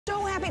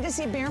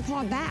excited to see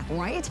BEARPAW back,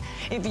 right?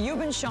 If you've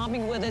been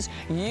shopping with us,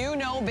 you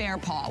know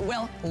BEARPAW.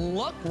 Well,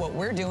 look what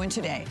we're doing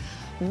today.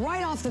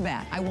 Right off the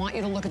bat, I want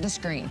you to look at the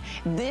screen.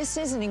 This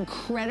is an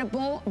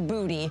incredible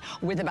bootie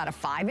with about a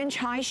 5-inch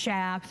high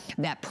shaft,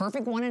 that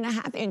perfect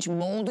 1.5-inch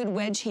molded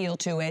wedge heel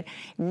to it.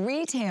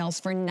 Retails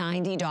for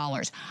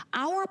 $90.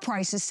 Our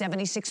price is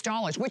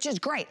 $76, which is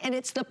great. And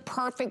it's the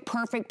perfect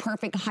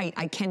height.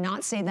 I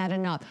cannot say that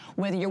enough.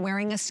 Whether you're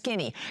wearing a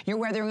skinny, you're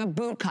wearing a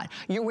boot cut,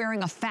 you're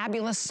wearing a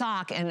fabulous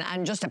sock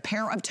and just a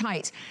pair of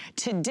tights.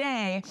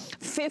 Today,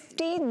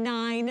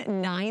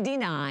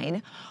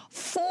 $59.99.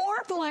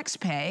 4 flex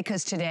pay,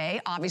 because today,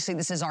 obviously,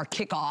 this is our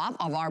kickoff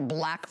of our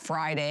Black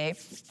Friday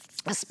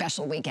a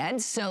special weekend.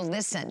 So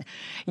listen,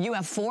 you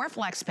have 4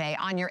 flex pay.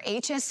 On your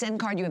HSN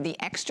card, you have the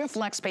extra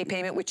flex pay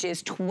payment, which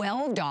is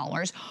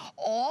 $12.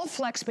 All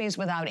flex pays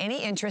without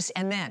any interest.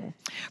 And then,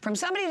 from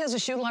somebody who does a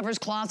shoe lover's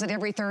closet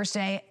every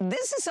Thursday,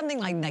 this is something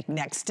like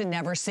next to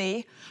never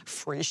see.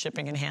 Free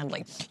shipping and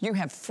handling. You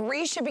have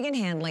free shipping and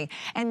handling.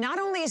 And not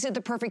only is it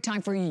the perfect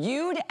time for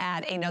you to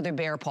add another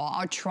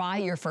BEARPAW or try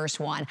your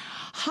first one,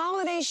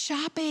 holiday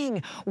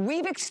shopping.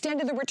 We've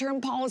extended the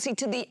return policy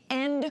to the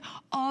end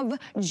of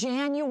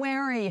January.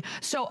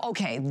 So,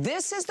 okay,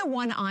 this is the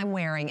one I'm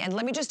wearing. And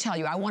let me just tell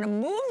you, I want to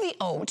move the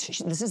oat,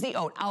 this is the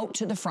oat, out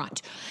to the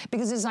front.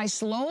 Because as I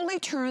slowly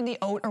turn the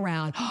oat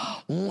around,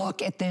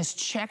 look at this.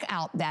 Check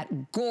out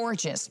that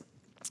gorgeous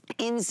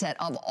inset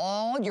of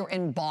all your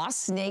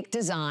embossed snake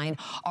design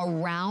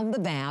around the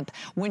vamp.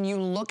 When you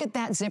look at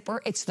that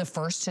zipper, it's the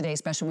first Today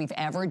Special we've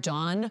ever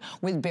done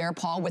with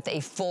BEARPAW with a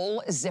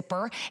full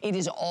zipper. It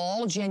is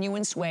all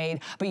genuine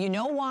suede. But you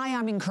know why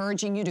I'm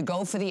encouraging you to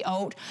go for the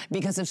oat?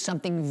 Because of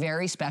something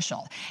very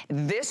special.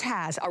 This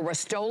has a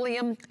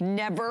Rust-Oleum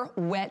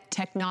NeverWet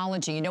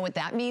technology. You know what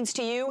that means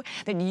to you?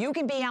 That you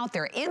can be out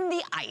there in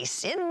the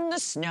ice, in the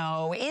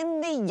snow, in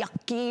the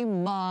yucky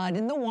mud,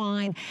 in the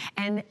wine,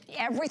 and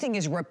everything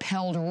is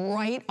repelled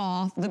right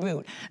off the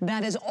boot.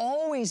 That has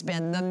always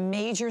been the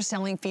major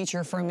selling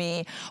feature for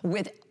me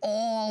with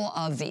all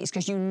of these,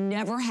 because you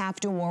never have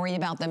to worry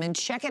about them. And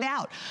check it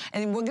out.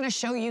 And we're going to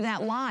show you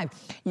that live.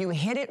 You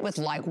hit it with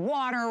like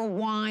water,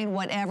 wine,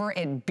 whatever.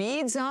 It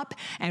beads up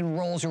and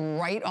rolls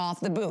right off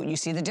the boot. You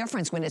see the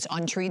difference when it's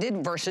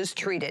untreated versus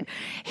treated.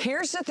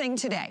 Here's the thing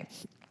today.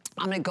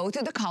 I'm gonna go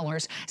through the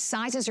colors.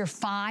 Sizes are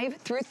 5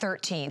 through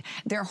 13.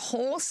 They're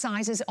whole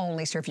sizes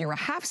only, so if you're a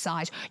half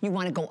size, you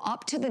wanna go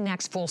up to the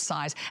next full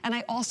size. And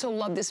I also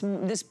love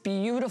this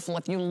beautiful,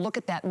 if you look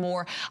at that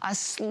more, a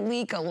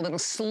sleek, a little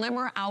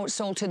slimmer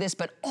outsole to this,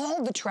 but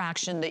all the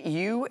traction that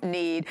you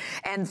need,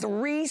 and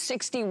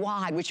 360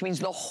 wide, which means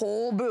the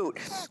whole boot,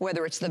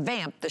 whether it's the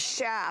vamp, the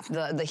shaft,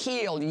 the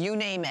heel, you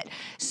name it.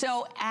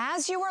 So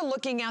as you are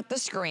looking at the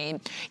screen,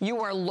 you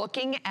are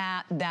looking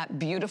at that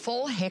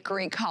beautiful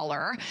hickory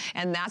color.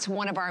 And that's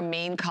one of our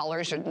main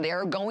colors.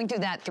 They're going through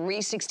that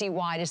 360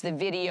 wide is the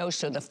video,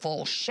 so the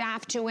full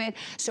shaft to it.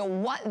 So you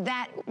know what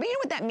that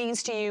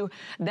means to you?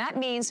 That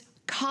means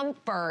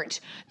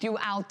comfort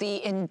throughout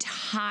the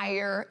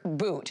entire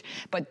boot.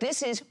 But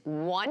this is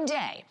one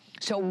day.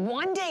 So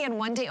one day and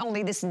one day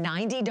only, this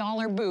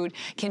 $90 boot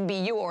can be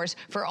yours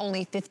for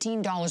only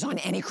 $15 on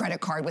any credit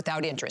card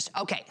without interest.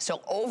 Okay,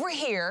 so over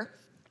here,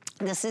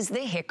 this is the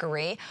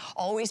hickory,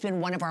 always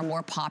been one of our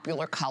more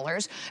popular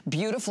colors.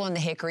 Beautiful in the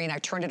hickory, and I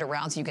turned it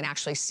around so you can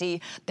actually see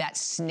that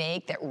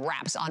snake that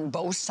wraps on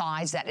both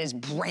sides. That is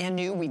brand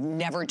new. We've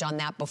never done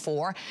that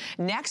before.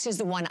 Next is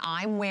the one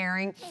I'm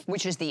wearing,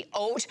 which is the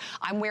oat.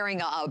 I'm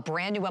wearing a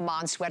brand new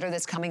Amon sweater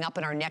that's coming up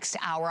in our next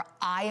hour.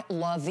 I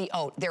love the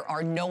oat. There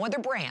are no other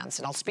brands,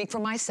 and I'll speak for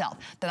myself,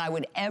 that I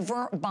would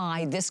ever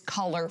buy this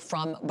color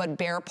from but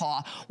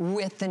BEARPAW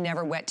with the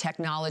NeverWet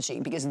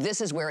technology, because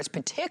this is where it's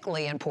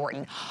particularly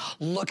important.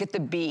 Look at the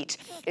beat.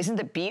 Isn't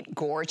the beat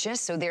gorgeous?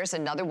 So there's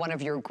another one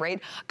of your great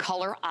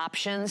color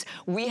options.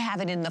 We have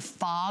it in the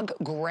fog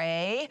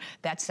gray.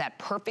 That's that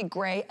perfect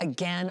gray.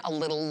 Again, a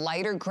little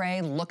lighter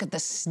gray. Look at the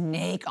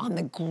snake on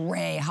the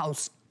gray. How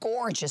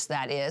gorgeous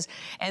that is.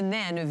 And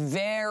then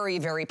very,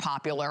 very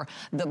popular,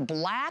 the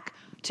black.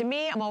 To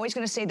me, I'm always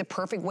going to say the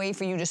perfect way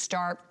for you to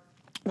start.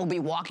 We'll be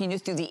walking you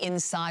through the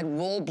inside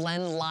wool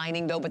blend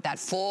lining though, but that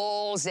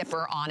full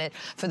zipper on it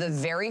for the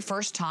very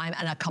first time,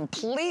 and a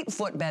complete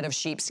footbed of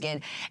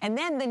sheepskin. And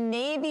then the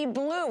navy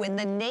blue, and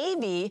the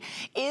navy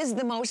is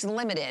the most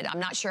limited. I'm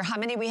not sure how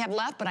many we have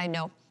left, but I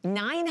know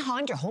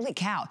 900, holy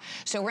cow.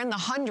 So we're in the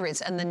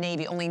hundreds in the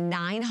navy, only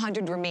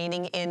 900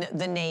 remaining in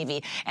the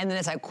navy. And then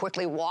as I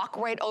quickly walk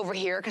right over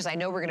here, because I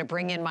know we're gonna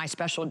bring in my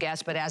special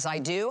guest, but as I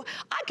do,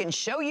 I can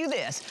show you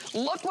this.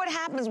 Look what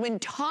happens when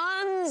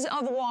tons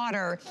of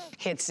water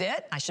hits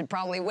it. I should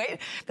probably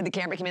wait for the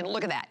camera to come in.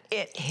 Look at that.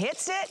 It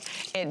hits it,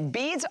 it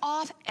beads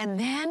off, and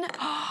then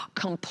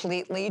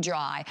completely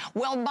dry.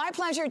 Well, my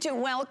pleasure to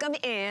welcome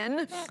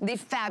in the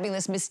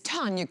fabulous Miss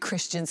Tanya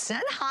Christensen.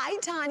 Hi,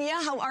 Tanya.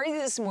 How are you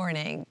this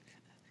morning?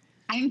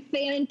 I'm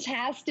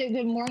fantastic.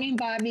 Good morning,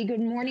 Bobby. Good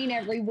morning,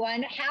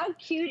 everyone. How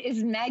cute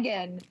is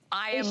Megan?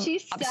 I am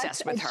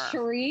obsessed with her.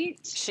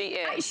 Treat? She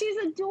is. She's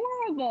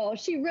adorable.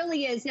 She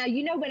really is. Now,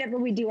 you know, whenever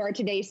we do our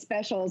today's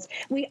specials,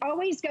 we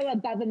always go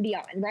above and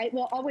beyond, right?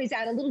 We'll always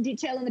add a little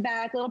detail in the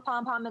back, a little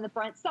pom-pom in the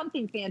front,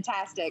 something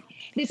fantastic.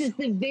 This is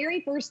the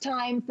very first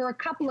time for a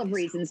couple of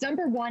reasons.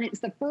 Number one,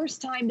 it's the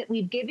first time that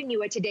we've given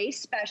you a today's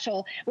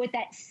special with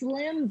that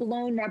slim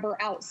blown rubber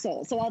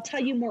outsole. So I'll tell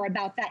you more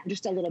about that in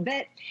just a little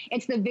bit.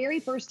 It's the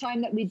very first time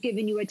that we've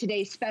given you a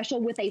today's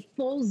special with a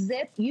full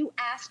zip. You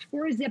asked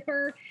for a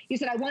zipper. You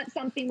said, I want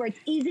something where it's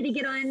easy to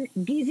get on,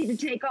 easy to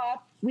take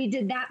off. We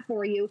did that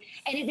for you.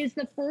 And it is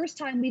the first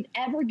time we've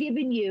ever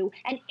given you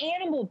an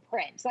animal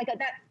print. Like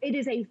that, it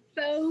is a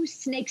faux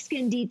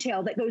snakeskin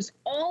detail that goes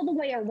all the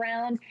way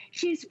around.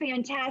 She's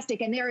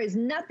fantastic. And there is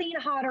nothing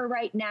hotter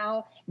right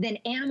now than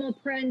animal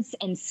prints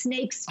and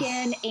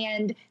snakeskin.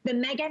 And the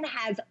Megan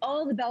has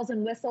all the bells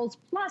and whistles,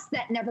 plus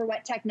that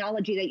NeverWet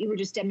technology that you were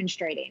just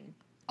demonstrating.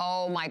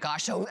 Oh my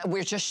gosh, so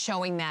we're just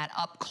showing that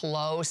up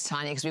close,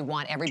 Tanya, because we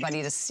want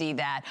everybody to see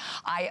that.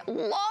 I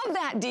love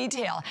that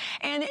detail.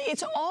 And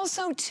it's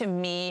also, to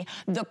me,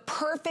 the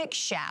perfect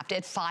shaft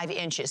at 5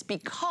 inches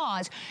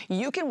because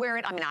you can wear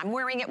it, I mean, I'm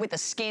wearing it with a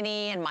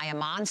skinny and my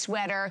Amman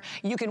sweater.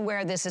 You can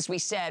wear this, as we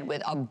said,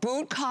 with a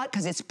boot cut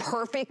because it's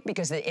perfect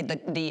because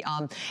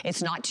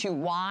it's not too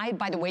wide.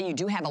 By the way, you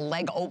do have a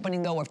leg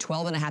opening, though, of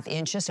 12.5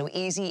 inches, so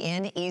easy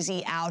in,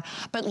 easy out.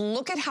 But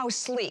look at how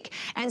sleek.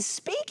 And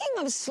speaking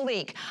of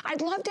sleek,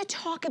 I'd love to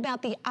talk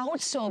about the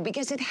outsole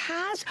because it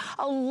has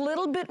a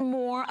little bit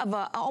more of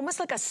a, almost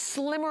like a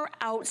slimmer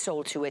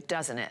outsole to it,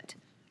 doesn't it?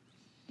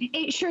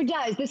 It sure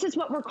does. This is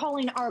what we're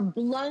calling our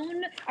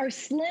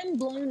slim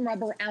blown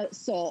rubber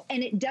outsole.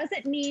 And it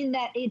doesn't mean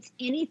that it's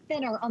any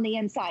thinner on the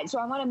inside. So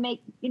I want to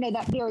make,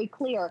 that very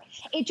clear.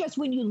 It just,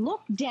 when you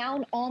look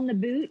down on the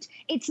boot,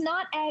 it's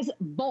not as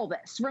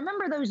bulbous.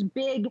 Remember those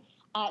big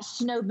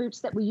snow boots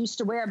that we used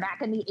to wear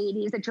back in the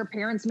 80s that your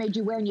parents made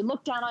you wear, and you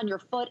look down on your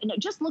foot and it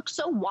just looks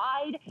so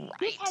wide. Right.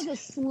 This has a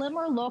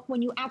slimmer look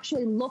when you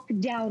actually look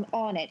down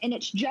on it, and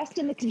it's just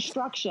in the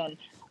construction.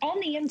 On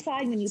the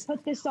inside, when you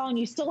put this on,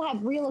 you still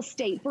have real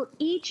estate for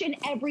each and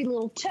every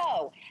little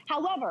toe.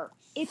 However,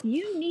 if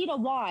you need a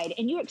wide,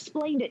 and you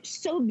explained it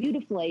so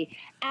beautifully,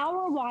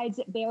 our wides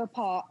at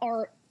BEARPAW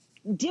are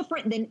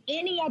different than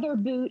any other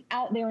boot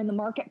out there in the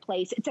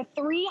marketplace. It's a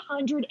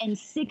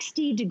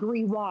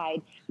 360-degree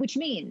wide, which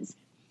means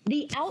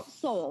the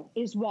outsole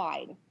is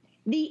wide.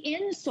 The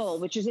insole,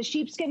 which is a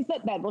sheepskin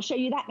footbed, we'll show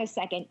you that in a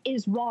second,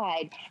 is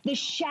wide. The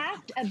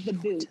shaft of the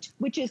boot,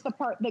 which is the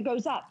part that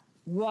goes up,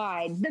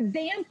 wide. The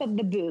vamp of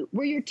the boot,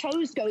 where your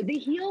toes go, the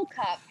heel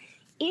cup.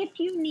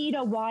 If you need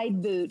a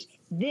wide boot,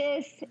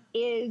 this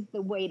is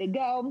the way to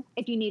go.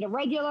 If you need a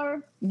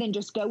regular, then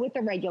just go with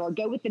the regular,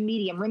 go with the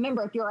medium.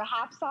 Remember, if you're a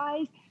half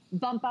size,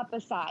 bump up a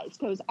size,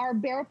 because our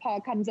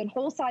BEARPAW comes in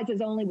whole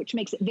sizes only, which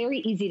makes it very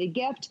easy to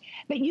gift.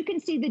 But you can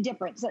see the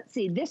difference. Let's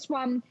see, this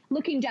one,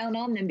 looking down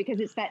on them, because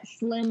it's that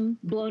slim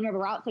blown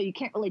over out, so you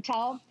can't really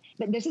tell.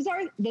 But this is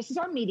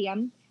our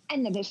medium,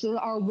 and then this is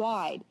our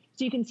wide.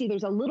 So you can see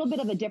there's a little bit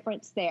of a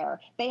difference there.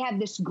 They have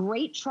this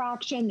great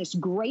traction, this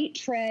great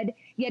tread,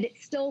 yet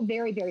it's still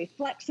very, very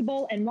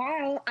flexible. And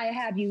while I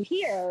have you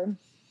here,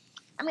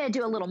 I'm going to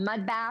do a little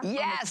mud bath. Yes.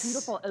 On this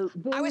beautiful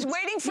oat boot. I was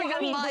waiting for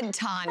your mud,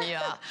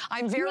 Tanya.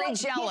 I'm very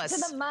jealous.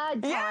 Get to the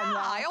mud, Tanya. Yeah,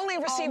 I only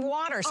receive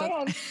water,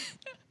 so.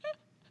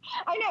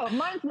 I know,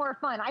 mine's more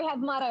fun. I have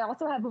mud, I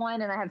also have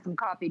wine, and I have some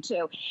coffee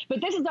too. But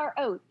this is our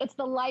oat. It's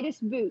the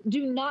lightest boot.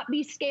 Do not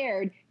be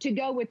scared to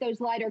go with those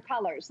lighter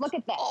colors. Look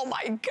at this. Oh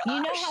my gosh.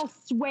 You know how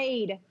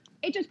suede,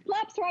 it just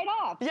plops right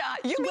off. Yeah,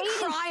 you'd be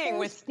crying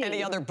with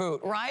any other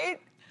boot, right?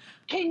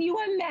 Can you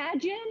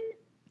imagine?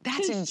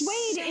 That's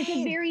insane. Suede is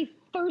a very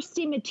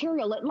thirsty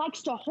material. It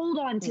likes to hold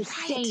on to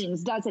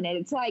stains, doesn't it?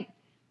 It's like,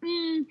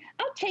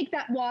 I'll take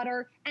that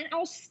water and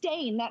I'll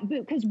stain that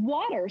boot, because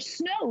water,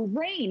 snow,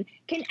 rain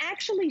can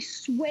actually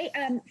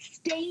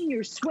stain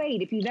your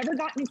suede. If you've ever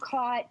gotten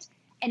caught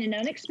in an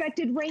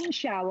unexpected rain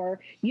shower,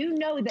 you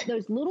know that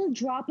those little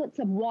droplets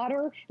of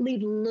water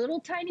leave little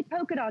tiny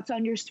polka dots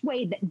on your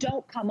suede that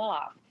don't come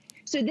off.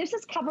 So this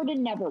is covered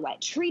in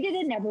NeverWet, treated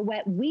in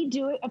NeverWet. We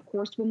do it, of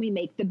course, when we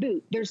make the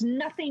boot. There's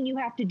nothing you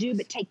have to do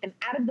but take them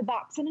out of the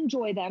box and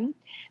enjoy them.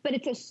 But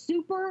it's a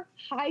super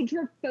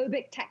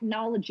hydrophobic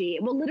technology.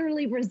 It will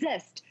literally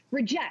resist,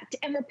 reject,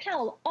 and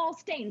repel all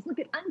stains. Look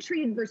at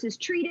untreated versus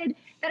treated.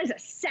 That is a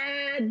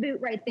sad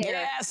boot right there.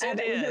 Yes, it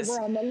is.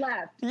 Over on the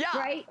left,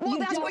 right? Well,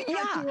 that's what, you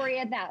have to worry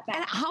about that.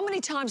 And how many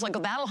times, like,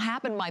 that'll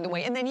happen, by the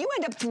way, and then you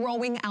end up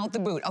throwing out the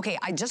boot. Okay,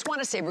 I just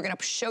want to say, we're going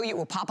to show you,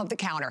 we'll pop up the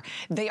counter.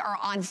 They are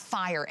on fire.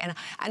 fire.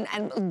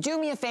 And do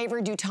me a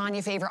favor, do Tanya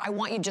a favor. I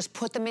want you to just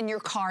put them in your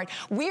cart.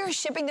 We are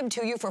shipping them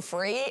to you for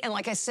free. And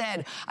like I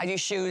said, I do a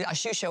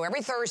shoe show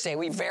every Thursday.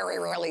 We very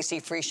rarely see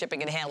free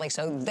shipping and handling.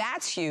 So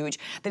that's huge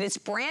that it's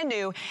brand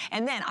new.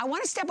 And then I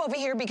want to step over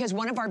here because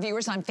one of our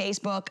viewers on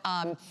Facebook,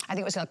 I think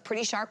it was a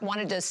Pretty Sharp,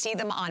 wanted to see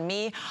them on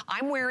me.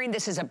 I'm wearing,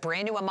 this is a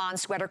brand new Amon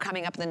sweater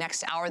coming up in the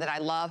next hour that I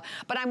love,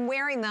 but I'm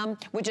wearing them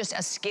with just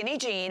a skinny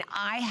jean.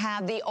 I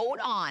have the oat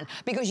on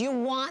because you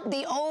want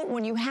the oat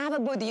when you have a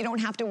boot that you don't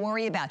have to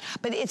worry about.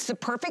 But it's the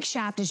perfect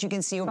shaft, as you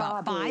can see,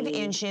 about 5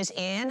 inches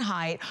in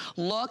height.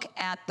 Look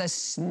at the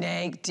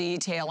snake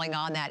detailing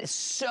on that. It's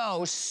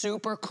so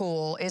super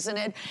cool, isn't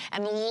it?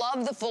 And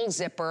love the full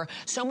zipper.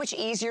 So much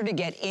easier to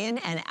get in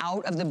and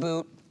out of the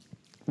boot.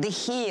 The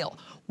heel,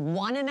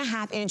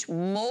 1.5 inch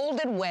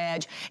molded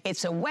wedge.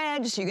 It's a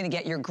wedge, so you're gonna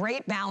get your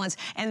great balance.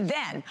 And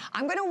then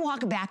I'm gonna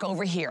walk back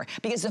over here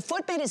because the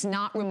footbed is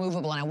not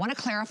removable. And I wanna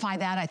clarify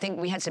that. I think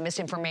we had some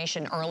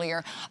misinformation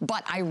earlier,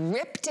 but I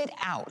ripped it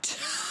out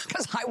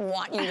because I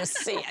want you to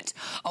see it,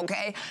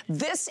 okay?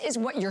 This is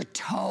what your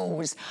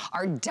toes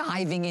are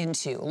diving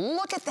into.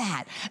 Look at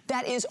that.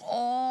 That is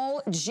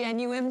all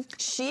genuine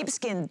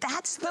sheepskin.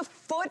 That's the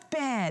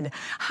footbed.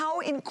 How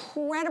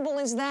incredible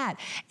is that?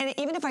 And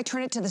even if I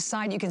turn it to the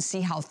side, you can see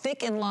how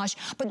thick and lush.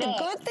 But the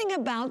good thing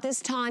about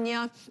this,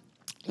 Tanya,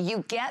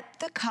 you get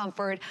the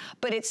comfort,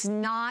 but it's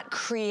not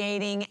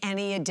creating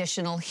any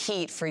additional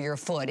heat for your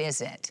foot,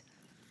 is it?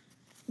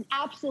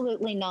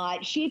 Absolutely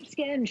not.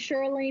 Sheepskin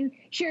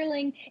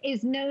shearling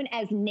is known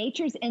as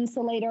nature's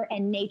insulator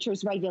and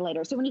nature's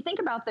regulator. So when you think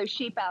about those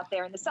sheep out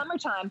there in the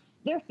summertime,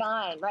 they're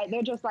fine, right?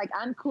 They're just like,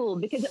 I'm cool,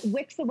 because it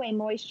wicks away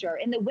moisture.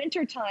 In the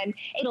wintertime,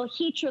 it'll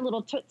heat your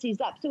little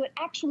tootsies up. So it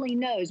actually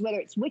knows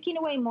whether it's wicking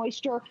away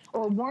moisture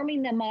or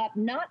warming them up.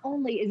 Not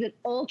only is it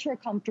ultra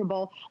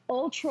comfortable,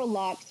 ultra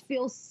luxe,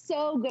 feels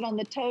so good on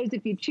the toes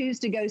if you choose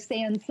to go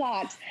sand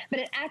socks, but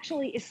it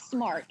actually is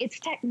smart. It's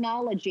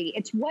technology.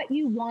 It's what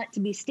you want to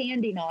be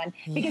standing on.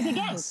 Because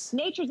again,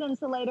 nature's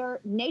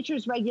insulator,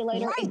 nature's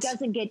regulator, it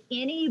doesn't get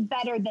any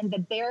better than the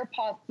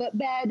BEARPAW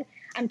footbed.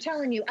 I'm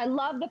telling you, I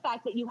love the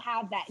fact that you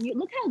have that. And you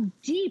look how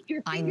deep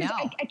your fingers,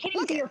 I can't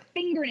even see your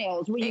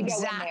fingernails when you go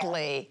in there.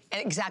 Exactly.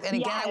 And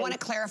again, I want to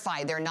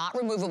clarify, they're not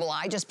removable.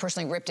 I just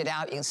personally ripped it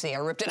out. You can see I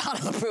ripped it out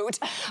of the boot.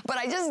 But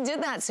I just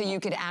did that so you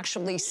could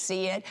actually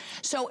see it.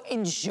 So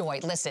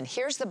enjoy. Listen,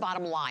 here's the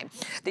bottom line.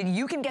 That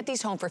you can get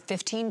these home for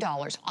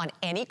 $15 on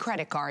any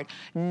credit card,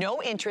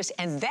 no interest,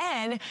 and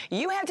then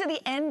you have to the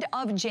end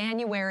of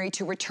January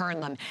to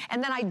return them.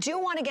 And then I do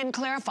want to again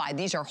clarify,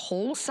 these are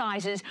whole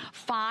sizes,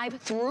 5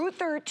 through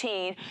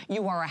 13.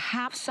 You are a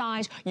half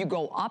size. You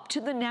go up to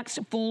the next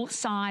full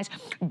size.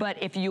 But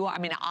if you are, I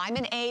mean, I'm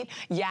an 8.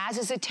 Yaz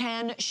is a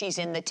 10. She's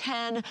in the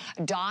 10.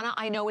 Donna,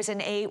 I know, is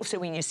an 8. So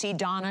when you see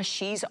Donna,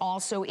 she's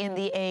also in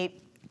the 8.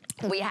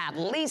 We have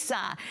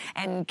Lisa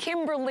and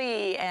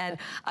Kimberly and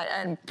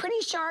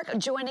Pretty Shark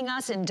joining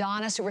us, and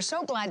Donna. So we're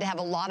so glad to have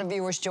a lot of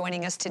viewers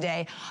joining us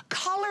today.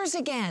 Colors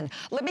again.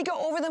 Let me go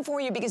over them for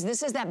you because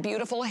this is that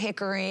beautiful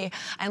hickory.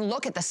 And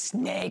look at the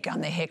snake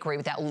on the hickory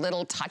with that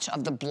little touch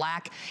of the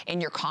black in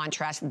your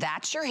contrast.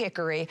 That's your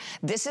hickory.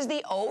 This is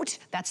the oat.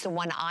 That's the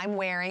one I'm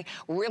wearing.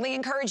 Really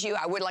encourage you.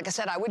 Like I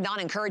said, I would not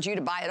encourage you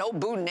to buy an oat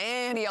boot in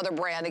any other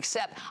brand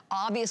except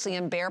obviously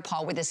in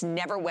BEARPAW with this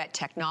NeverWet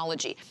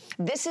technology.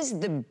 This is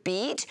the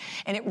beat,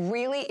 and it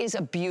really is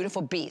a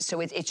beautiful beat.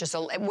 So it's just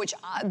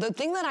the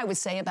thing that I would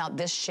say about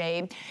this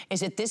shade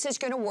is that this is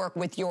going to work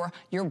with your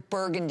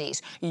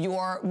burgundies,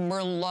 your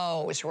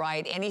merlots,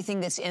 right?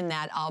 Anything that's in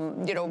that,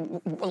 you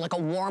know, like a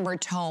warmer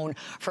tone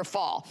for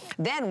fall.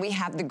 Then we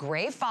have the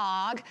gray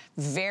fog,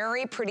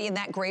 very pretty in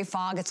that gray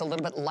fog. It's a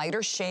little bit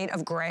lighter shade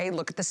of gray.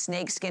 Look at the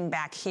snakeskin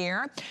back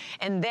here.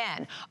 And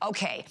then,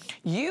 okay,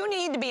 you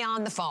need to be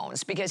on the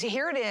phones because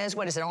here it is.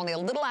 What is it? Only a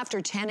little after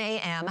 10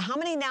 a.m. How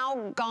many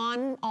now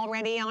gone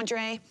already,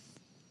 Andre?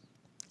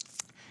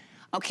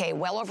 Okay,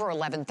 well over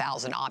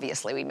 11,000,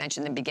 obviously, we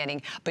mentioned in the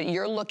beginning, but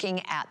you're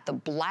looking at the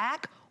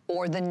black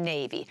or the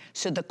navy.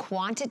 So the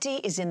quantity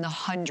is in the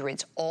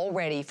hundreds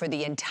already for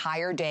the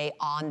entire day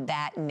on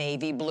that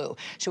navy blue.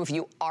 So if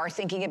you are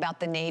thinking about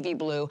the navy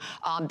blue,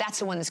 that's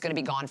the one that's gonna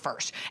be gone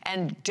first.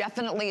 And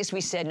definitely, as we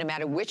said, no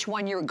matter which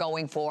one you're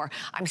going for,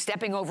 I'm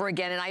stepping over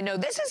again, and I know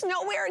this is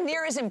nowhere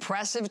near as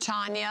impressive,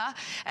 Tanya,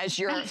 as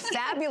your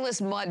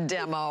fabulous mud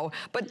demo,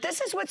 but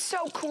this is what's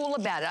so cool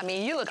about it. I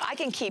mean, you look, I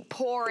can keep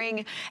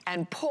pouring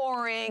and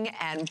pouring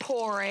and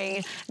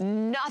pouring.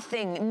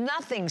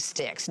 Nothing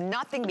sticks,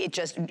 nothing, it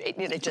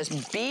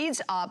just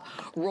beads up,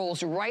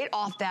 rolls right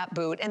off that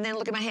boot, and then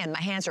look at my hand. My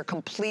hands are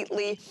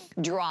completely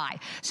dry.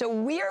 So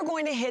we are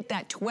going to hit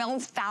that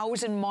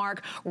 12,000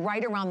 mark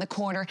right around the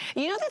corner.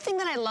 You know the thing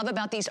that I love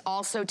about these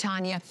also,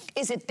 Tanya,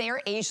 is that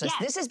they're ageless. Yes.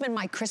 This has been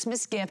my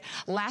Christmas gift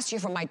last year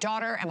for my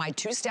daughter and my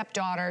 2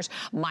 stepdaughters,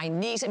 my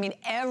niece. I mean,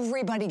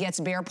 everybody gets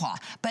BEARPAW.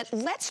 But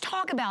let's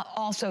talk about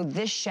also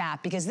this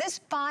shaft, because this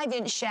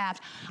 5-inch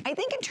shaft, I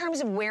think in terms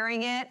of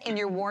wearing it in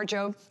your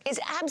wardrobe, is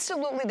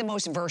absolutely the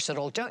most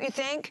versatile, don't you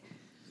think?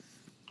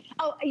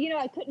 Oh, you know,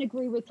 I couldn't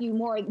agree with you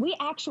more. We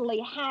actually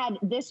had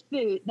this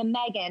boot, the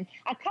Megan,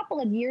 a couple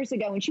of years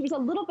ago, and she was a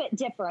little bit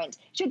different.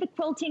 She had the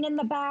quilting in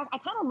the back. I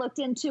kind of looked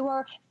into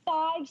her.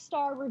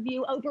 5-star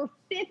review, over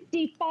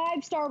 50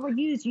 5-star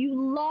reviews. You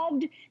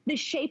loved the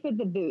shape of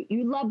the boot.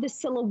 You loved the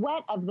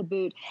silhouette of the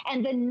boot.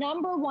 And the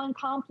 #1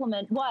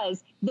 compliment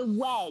was the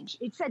wedge.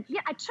 It said,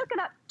 yeah, I took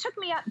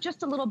me up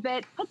just a little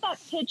bit, put that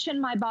pitch in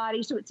my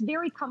body, so it's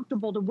very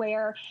comfortable to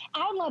wear.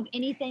 I love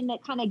anything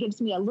that kind of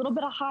gives me a little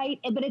bit of height,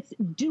 but it's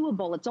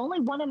doable. It's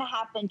only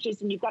 1.5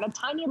 inches, and you've got a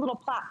tiny little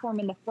platform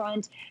in the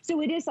front. So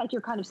it is like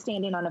you're kind of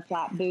standing on a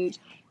flat boot.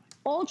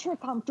 Ultra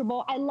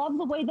comfortable. I love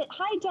the way that,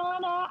 hi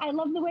Donna, I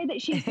love the way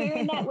that she's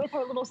wearing that with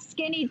her little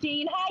skinny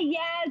jean. Hi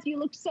Yaz, you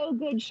look so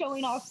good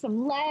showing off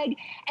some leg.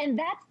 And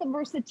that's the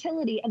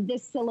versatility of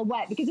this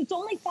silhouette because it's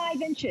only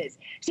 5 inches.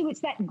 So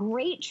it's that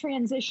great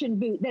transition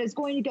boot that is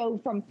going to go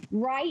from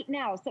right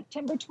now,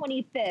 September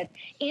 25th,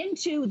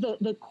 into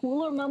the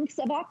cooler months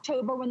of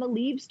October when the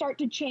leaves start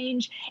to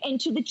change,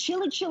 into the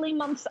chilly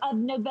months of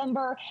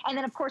November, and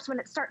then of course when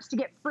it starts to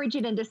get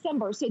frigid in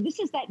December. So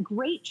this is that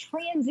great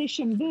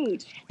transition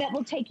boot that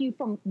will take you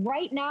from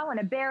right now in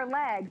a bare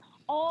leg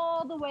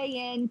all the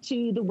way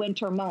into the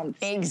winter months.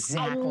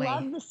 Exactly. I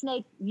love the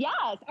snake. Yes,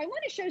 I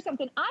want to show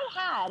something.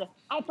 I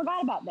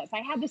forgot about this. I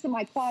had this in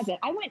my closet.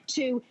 I went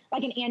to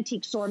like an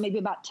antique store maybe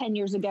about 10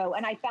 years ago,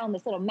 and I found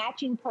this little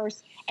matching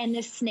purse and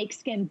this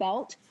snakeskin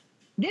belt.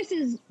 This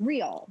is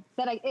real,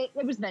 but it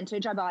was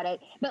vintage. I bought it.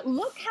 But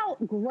look how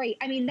great.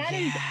 I mean, that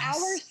is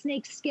our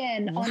snake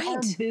skin on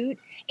our boot.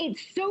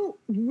 It's so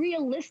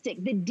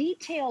realistic. The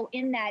detail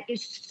in that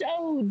is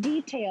so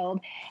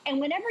detailed. And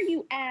whenever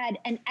you add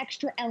an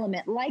extra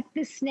element like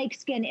this snake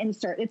skin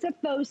insert, it's a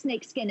faux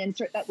snake skin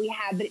insert that we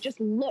have, but it just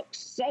looks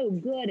so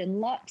good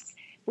and luxe.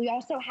 We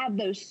also have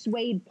those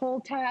suede pull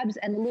tabs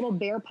and the little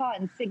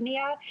BEARPAW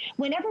insignia.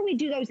 Whenever we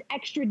do those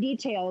extra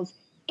details,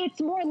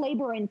 it's more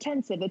labor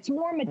intensive. It's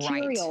more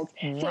materials.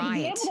 So to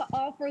be able to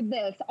offer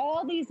this,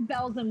 all these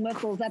bells and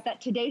whistles at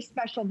that today's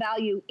special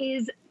value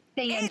is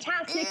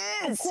fantastic.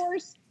 Of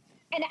course,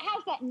 and it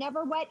has that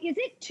NeverWet. Is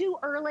it too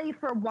early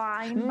for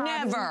wine?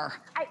 Never.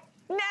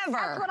 Never.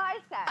 That's what I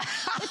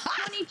said. It's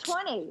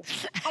 2020.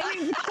 I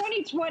mean,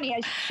 2020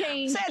 has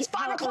changed. So it's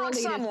 5 o'clock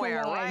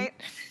somewhere, right?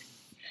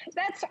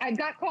 I've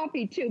got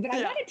coffee too, but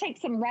I want to take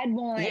some red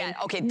wine. Yeah,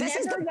 okay, this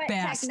is the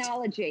best.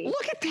 Technology.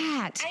 Look at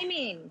that. I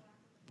mean,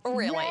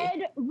 really?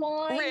 Red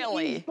wine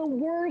is the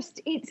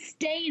worst. It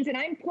stains, and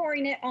I'm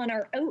pouring it on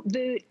our oat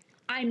boot.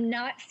 I'm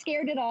not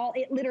scared at all.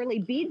 It literally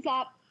beads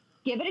up,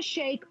 give it a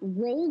shake,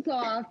 rolls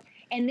off,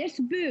 and this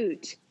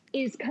boot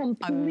is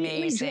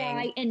completely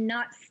dry and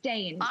not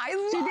stained. I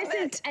love it. So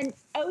this is an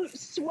oat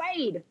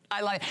suede.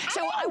 I love it.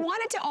 So I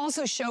wanted to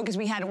also show, because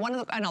we had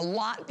and a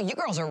lot, you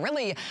girls are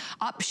really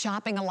up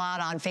shopping a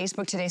lot on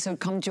Facebook today, so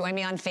come join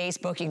me on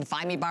Facebook. You can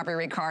find me,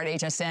 Barbara Ricard,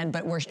 HSN,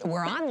 but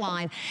we're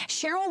online.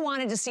 Cheryl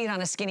wanted to see it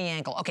on a skinny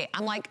ankle. Okay,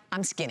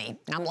 I'm skinny.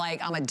 I'm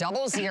a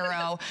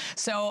 00.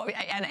 So,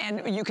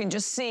 and you can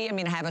just see, I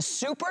mean, I have a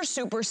super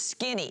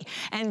skinny.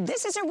 And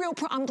this is a real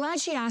I'm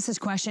glad she asked this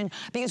question,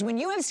 because when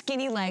you have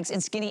skinny legs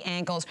and skinny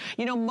ankles,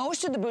 you know,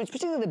 most of the boots,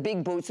 particularly the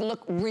big boots,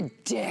 look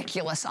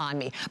ridiculous on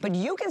me. But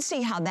you can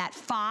see how that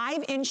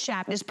 5-inch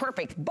shaft is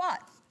perfect.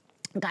 But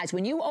guys,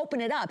 when you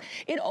open it up,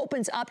 it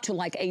opens up to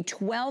like a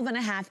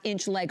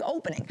 12.5-inch leg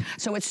opening.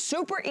 So it's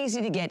super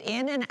easy to get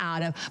in and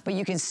out of, but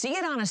you can see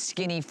it on a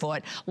skinny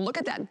foot. Look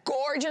at that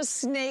gorgeous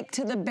snake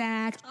to the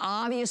back.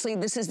 Obviously,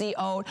 this is the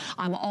oat.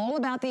 I'm all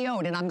about the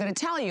oat, and I'm gonna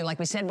tell you, like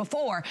we said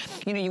before,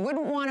 you know, you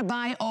wouldn't wanna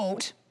buy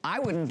oat. I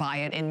wouldn't buy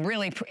it in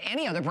really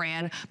any other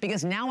brand,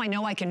 because now I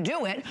know I can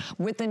do it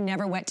with the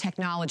NeverWet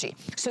technology.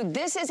 So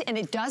this is, and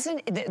it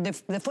doesn't,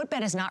 the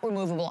footbed is not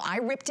removable. I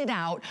ripped it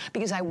out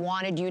because I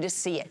wanted you to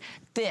see it.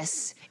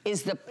 This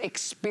is the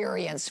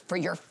experience for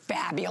your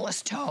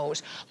fabulous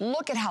toes.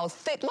 Look at how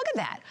thick, look at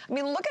that. I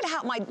mean, look at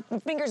how my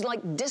fingers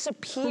like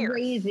disappear.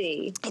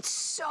 Crazy. It's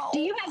so Do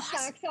you have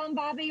socks on,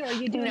 Bobby, or are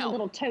you doing a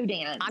little toe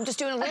dance? I'm just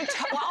doing a little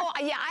toe, well,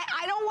 yeah,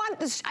 I don't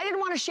want this, I didn't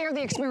want to share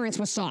the experience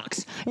with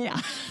socks. Yeah.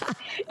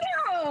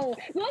 No,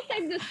 we'll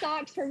save the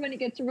socks for when it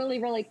gets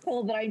really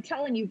cold, but I'm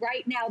telling you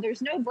right now,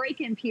 there's no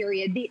break-in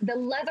period. The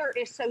leather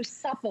is so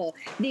supple.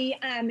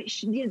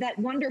 That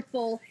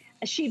wonderful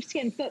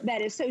sheepskin footbed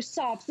is so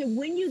soft. So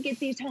when you get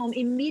these home,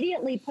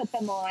 immediately put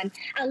them on.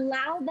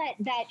 Allow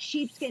that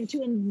sheepskin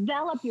to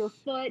envelop your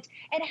foot.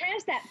 It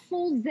has that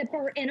full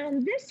zipper. And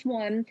on this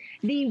one,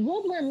 the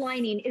wool blend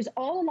lining is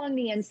all along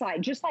the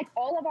inside, just like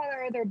all of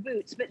our other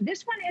boots. But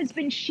this one has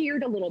been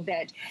sheared a little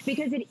bit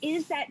because it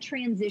is that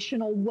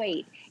transitional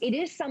weight. It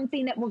is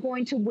something that we're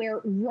going to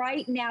wear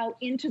right now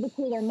into the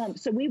cooler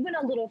months. So we went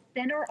a little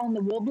thinner on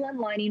the wool blend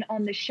lining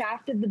on the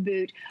shaft of the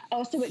boot.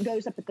 Also, it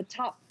goes up at the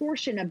top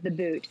portion of the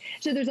boot.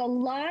 So there's a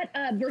lot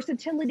of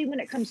versatility when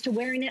it comes to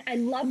wearing it. I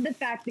love the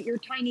fact that your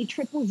tiny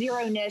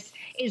 000ness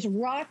is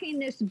rocking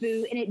this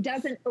boot and it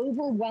doesn't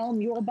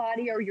overwhelm your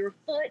body or your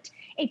foot.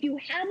 If you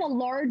have a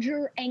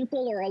larger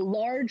ankle or a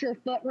larger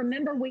foot,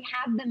 remember we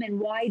have them in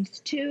wides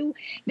too.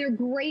 They're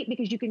great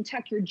because you can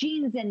tuck your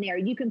jeans in there.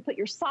 You can put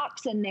your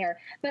socks in there.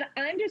 But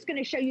I'm just going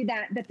to show you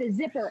that the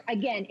zipper,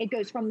 again, it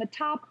goes from the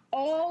top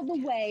all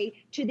the way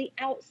to the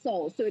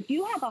outsole. So if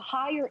you have a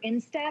higher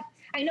instep,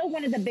 I know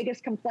one of the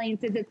biggest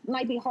complaints is it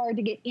might be hard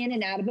to get in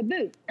and out of a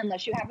boot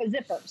unless you have a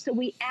zipper. So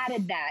we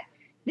added that.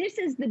 This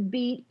is the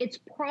Beat. It's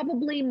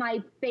probably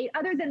my favorite,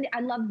 other than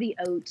I love the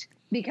oat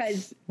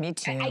because me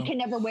too. I can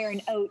never wear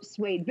an oat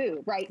suede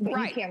boot, right? But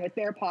you can with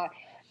BEARPAW.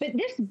 But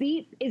this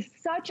Beat is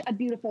such a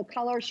beautiful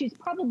color. She's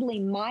probably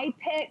my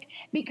pick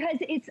because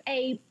it's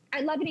I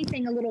love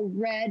anything a little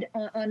red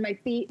on my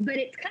feet, but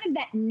it's kind of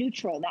that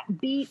neutral, that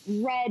Beat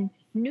red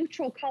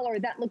neutral color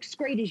that looks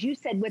great, as you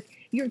said, with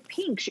your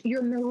pinks,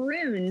 your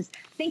maroons.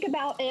 Think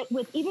about it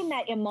with even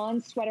that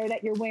Iman sweater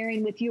that you're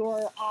wearing with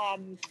your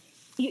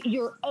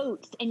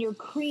oats and your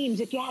creams.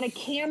 If you had a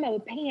camo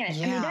pant, I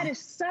mean, that is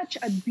such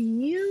a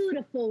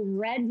beautiful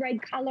red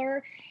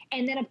color.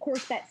 And then, of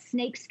course, that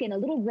snake skin, a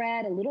little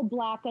red, a little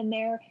black in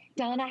there.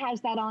 Donna has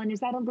that on. Is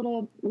that a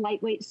little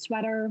lightweight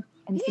sweater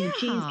and some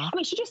jeans? I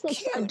mean, she just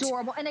looks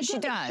adorable. And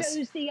again, it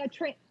shows the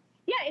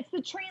it's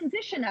the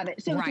transition of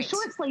it. So it's a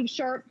short sleeve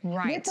shirt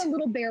with a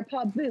little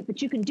BEARPAW boot,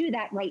 but you can do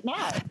that right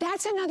now.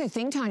 That's another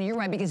thing, Tanya, you're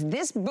right, because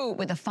this boot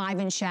with a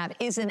 5-inch shaft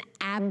is an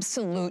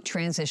absolute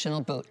transitional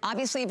boot.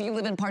 Obviously, if you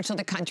live in parts of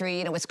the country,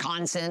 you know,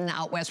 Wisconsin,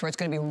 out west, where it's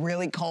gonna be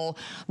really cold,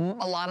 a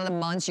lot of the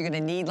months you're gonna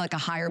need like a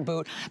higher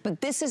boot,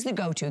 but this is the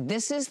go-to.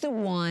 This is the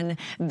one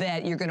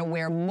that you're gonna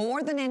wear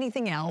more than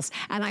anything else.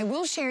 And I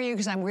will share you,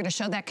 because I'm gonna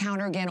show that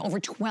counter again, over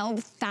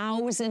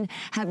 12,000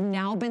 have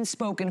now been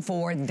spoken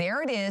for.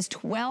 There it is,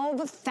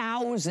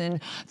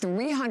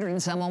 12,300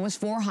 and some, almost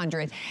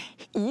 400.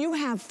 You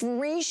have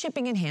free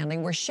shipping and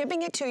handling. We're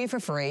shipping it to you for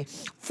free.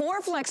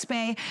 4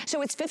 FlexPay,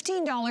 so it's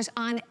 $15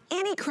 on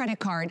any credit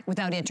card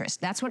without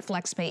interest. That's what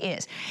FlexPay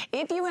is.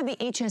 If you have the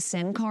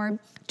HSN card,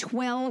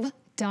 $12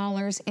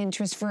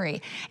 interest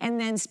free. And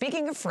then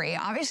speaking of free,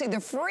 obviously the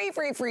free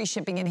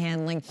shipping and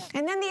handling,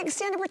 and then the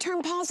extended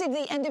return policy to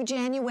the end of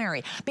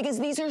January, because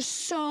these are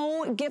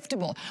so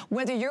giftable.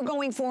 Whether you're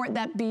going for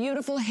that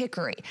beautiful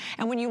hickory,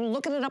 and when you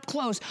look at it up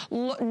close,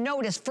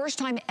 notice first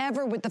time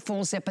ever with the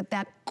full zip, but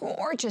that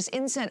gorgeous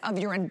inset of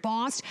your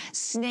embossed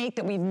snake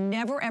that we've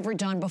never ever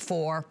done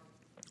before.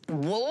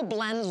 Wool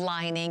blend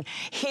lining.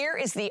 Here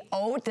is the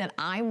oat that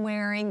I'm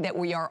wearing that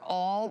we are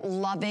all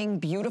loving.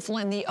 Beautiful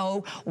in the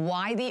oat.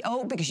 Why the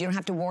oat? Because you don't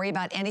have to worry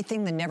about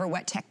anything. The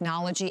NeverWet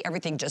technology,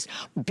 everything just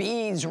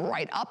beads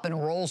right up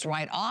and rolls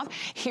right off.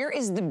 Here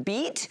is the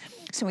Beat.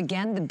 So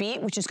again, the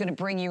Beat, which is going to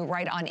bring you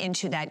right on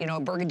into that, you know,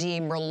 burgundy,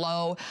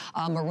 merlot,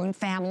 maroon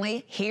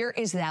family. Here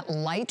is that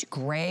light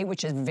gray,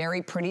 which is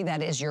very pretty.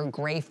 That is your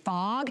gray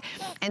fog.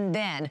 And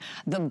then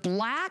the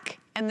black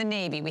and the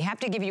navy. We have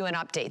to give you an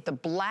update. The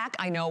black,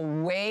 I know,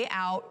 way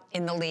out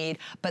in the lead,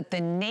 but the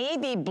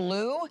navy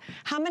blue,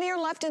 how many are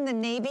left in the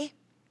navy?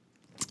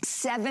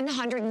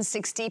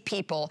 760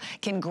 people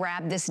can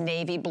grab this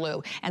navy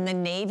blue. And the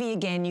navy,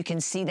 again, you can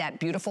see that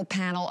beautiful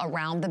panel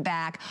around the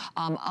back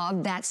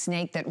of that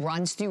snake that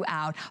runs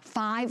throughout.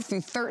 5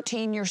 through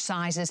 13 your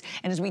sizes.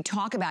 And as we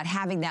talk about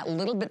having that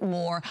little bit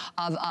more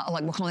of,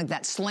 like we're calling it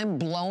that slim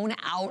blown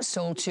out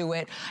sole to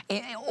it,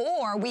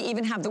 or we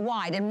even have the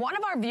wide. And one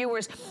of our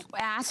viewers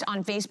asked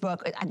on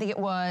Facebook, I think it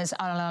was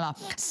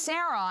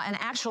Sarah, and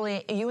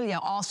actually Yulia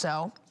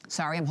also,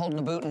 sorry, I'm holding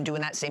the boot and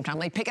doing that at the same time.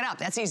 Like, pick it up,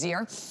 that's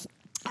easier.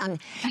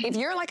 If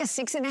you're like a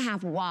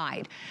 6.5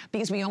 wide,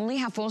 because we only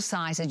have full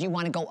sizes, you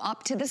want to go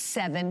up to the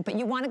 7, but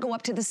you want to go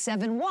up to the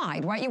 7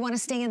 wide, right? You want to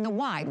stay in the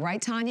wide,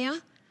 right,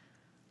 Tanya?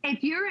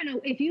 If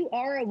you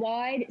are a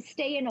wide,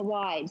 stay in a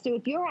wide. So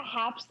if you're a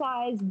half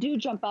size, do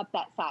jump up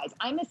that size.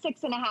 I'm a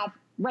 6.5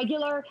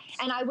 regular,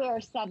 and I wear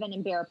a 7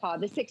 in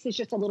BEARPAW. The 6 is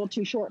just a little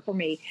too short for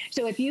me.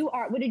 So if you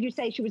are, what did you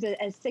say? She was a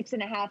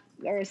 6.5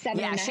 or a 7.5?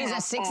 Yeah, she's a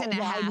 6.5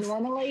 wide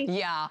normally.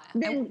 Yeah.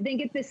 Then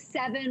get the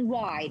 7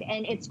 wide,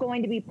 and it's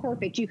going to be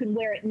perfect. You can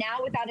wear it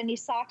now without any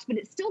socks, but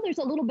it's still, there's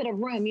a little bit of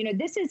room. You know,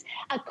 this is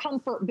a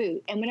comfort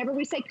boot, and whenever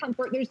we say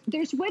comfort,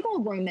 there's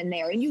wiggle room in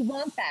there, and you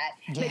want that.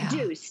 Yeah. But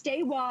do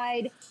stay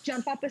wide,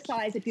 jump up a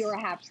size if you're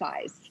a half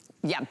size.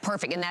 Yeah,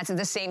 perfect. And that's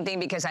the same thing,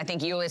 because I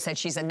think Yulia said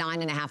she's a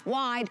 9.5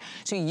 wide,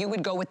 so you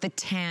would go with the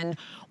 10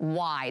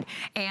 wide.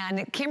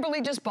 And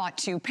Kimberly just bought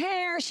 2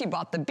 pairs. She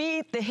bought the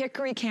Beat, the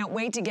hickory. Can't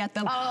wait to get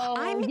them. Oh,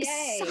 I'm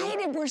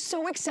excited. We're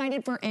so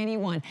excited for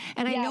anyone.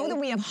 And I know that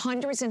we have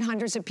hundreds and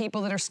hundreds of people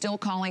that are still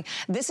calling.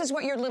 This is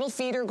what your little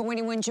feet are going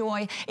to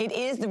enjoy. It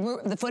is,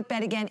 the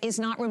footbed, again, is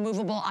not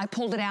removable. I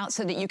pulled it out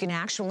so that you can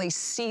actually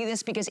see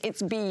this, because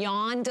it's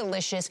beyond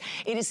delicious.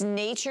 It is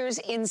nature's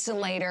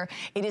insulator.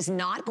 It is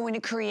not going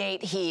to create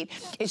great heat.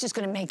 It's just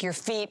gonna make your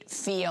feet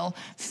feel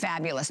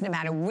fabulous. No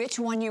matter which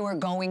one you are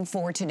going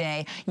for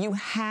today, you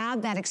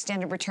have that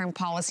extended return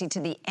policy to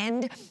the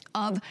end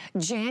of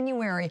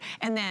January.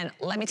 And then,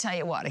 let me tell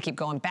you what, I keep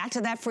going back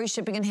to that free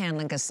shipping and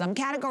handling, because some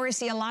categories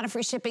see a lot of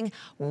free shipping,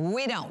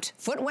 we don't.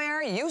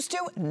 Footwear, used to,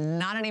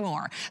 not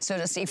anymore. So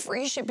to see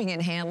free shipping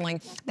and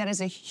handling, that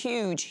is a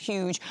huge,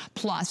 huge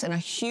plus and a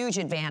huge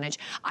advantage.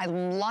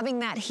 I'm loving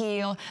that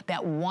heel, that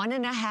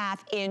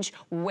 1.5-inch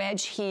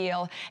wedge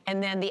heel,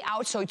 and then the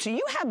outsole. So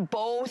you have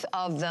both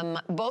of them,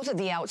 both of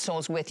the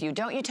outsoles with you,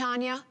 don't you,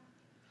 Tanya?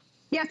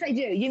 Yes, I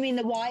do. You mean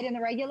the wide and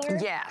the regular?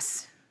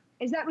 Yes.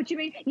 Is that what you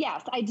mean?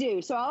 Yes, I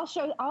do. So I'll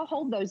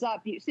hold those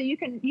up so you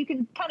can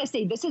kind of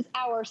see this is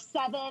our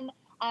 7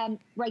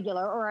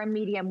 regular or our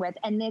medium width,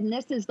 and then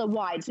this is the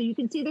wide. So you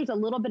can see there's a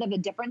little bit of a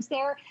difference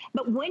there.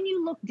 But when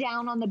you look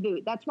down on the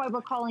boot, that's why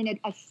we're calling it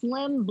a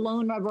slim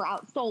blown rubber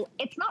outsole.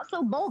 It's not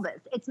so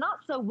bulbous. It's not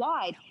so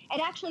wide.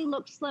 It actually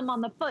looks slim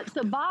on the foot.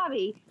 So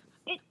Bobby,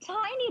 a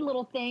tiny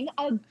little thing,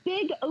 a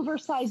big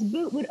oversized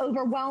boot would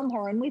overwhelm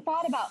her. And we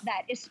thought about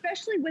that,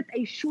 especially with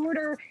a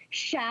shorter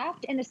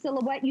shaft and a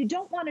silhouette. You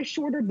don't want a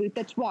shorter boot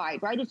that's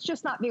wide, right? It's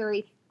just not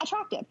very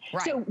attractive.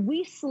 Right. So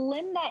we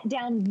slim that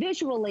down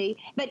visually,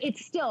 but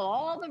it's still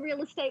all the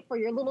real estate for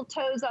your little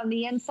toes on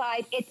the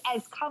inside. It's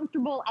as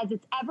comfortable as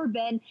it's ever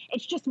been.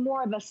 It's just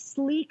more of a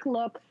sleek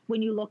look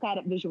when you look at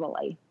it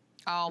visually.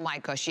 Oh my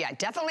gosh, yeah,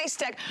 definitely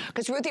stick,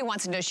 because Ruthie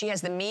wants to know she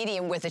has the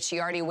medium with it she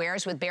already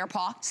wears with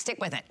BEARPAW. Stick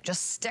with it,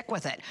 just stick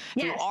with it.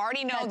 Yes, you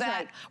already know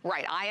that.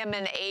 Right, I am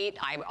an 8,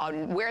 I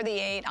wear the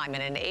 8, I'm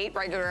in an 8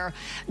 regular.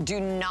 Do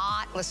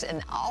not,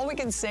 listen, all we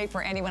can say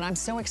for anyone, I'm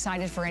so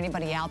excited for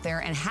anybody out there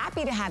and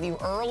happy to have you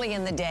early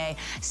in the day.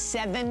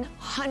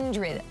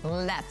 700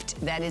 left,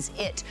 that is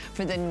it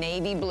for the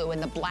navy blue,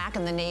 and the black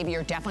and the navy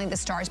are definitely the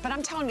stars. But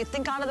I'm telling you,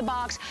 think out of the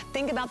box,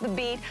 think about the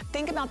beat,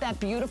 think about that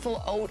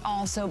beautiful oat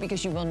also,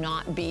 because you will not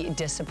be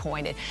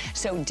disappointed.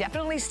 So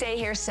definitely stay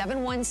here.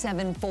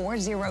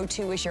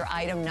 717402 is your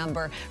item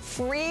number.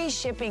 Free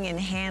shipping and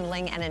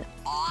handling, and an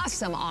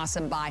awesome,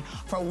 awesome buy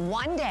for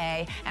one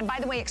day. And by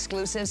the way,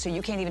 exclusive, so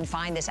you can't even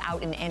find this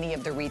out in any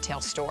of the retail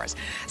stores.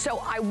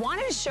 So I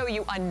wanted to show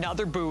you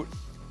another boot.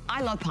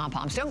 I love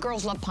pom-poms. Don't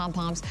girls love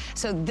pom-poms?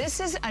 So this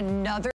is another